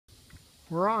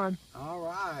We're on. All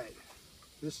right.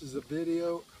 This is a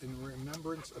video in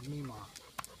remembrance of Memaw.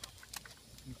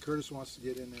 And Curtis wants to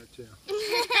get in there too.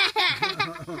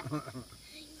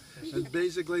 It's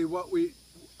basically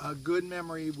a good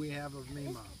memory we have of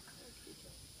Memaw.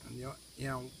 And you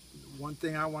know, one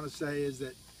thing I want to say is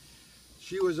that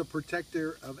she was a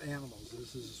protector of animals.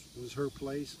 This was her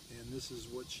place, and this is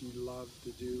what she loved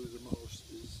to do the most,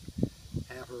 is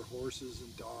have her horses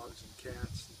and dogs and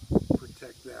cats,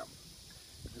 protect them.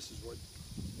 This is what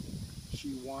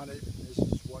she wanted, and this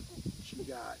is what she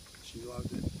got. She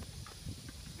loved it.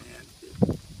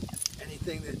 And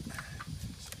anything that,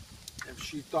 if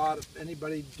she thought of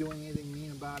anybody doing anything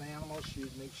mean about animals,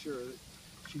 she'd make sure that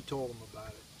she told them about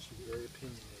it. She was very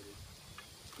opinionated.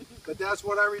 But that's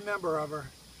what I remember of her.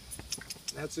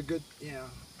 That's a good,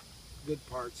 good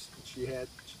parts. She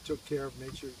took care of,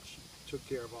 made sure she took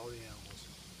care of all the animals.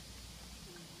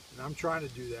 And I'm trying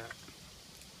to do that.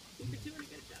 You're doing a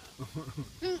good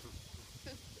job.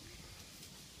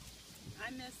 I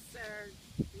miss our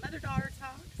mother-daughter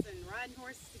talks and riding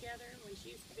horses together when she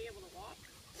used to be able to walk.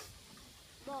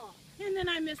 Mom. And then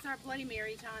I miss our Bloody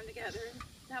Mary time together.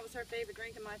 That was her favorite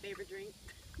drink and my favorite drink.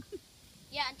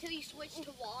 Yeah, until you switched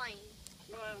to wine.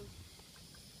 Well,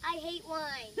 I hate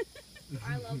wine.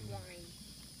 I love wine.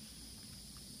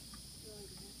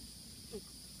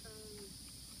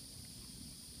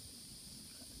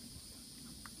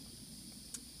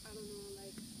 I don't know,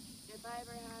 like, if I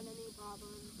ever had any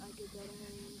problems, I could go to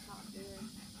her and talk to her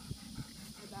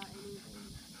about anything.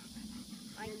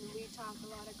 And we talk a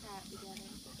lot of crap together.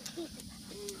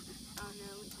 And I don't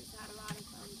know, we just had a lot of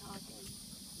fun talking.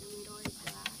 And we'd always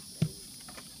laugh.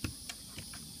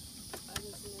 And I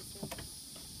just miss her.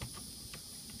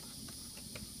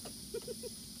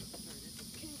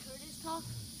 Can Curtis talk?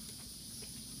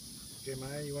 Okay,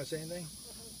 Maya, you want to say anything?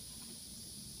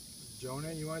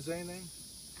 Jonah, you want to say anything?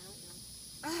 I don't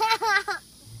know.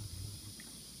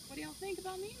 what do y'all think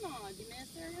about Memaw? Do you miss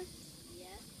her?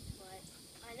 Yes, but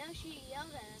I know she yelled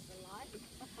at us a lot.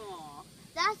 Aw.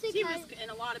 That's because She was in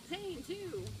a lot of pain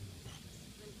too,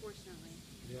 unfortunately.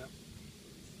 Yeah.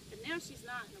 But now she's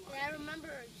not in a lot I of pain.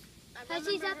 remember Because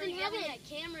she's up her in yelling heaven. at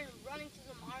Cameron running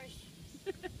through the marsh.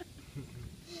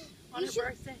 On her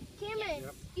birthday. Cameron,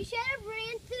 Yep. you should have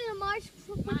ran through the marsh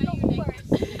with Maya, the you're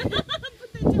horse. naked.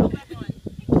 Put that tail back on.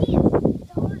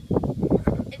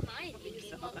 It's mine.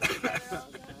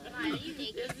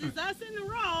 This is us in the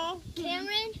raw.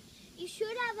 Cameron, you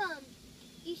should have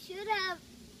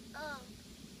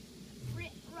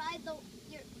ride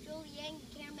your Julian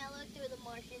Caramello through the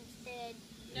marsh instead.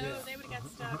 No, Yeah. they would have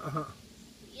got stuck.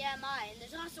 Yeah, mine.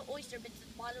 There's also oyster bits at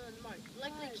the bottom of the marsh.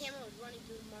 Luckily, Gosh. Cameron was running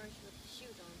through the marsh with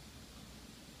shoes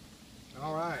on.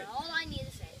 All right. All I need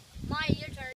to say. Maya, your turn.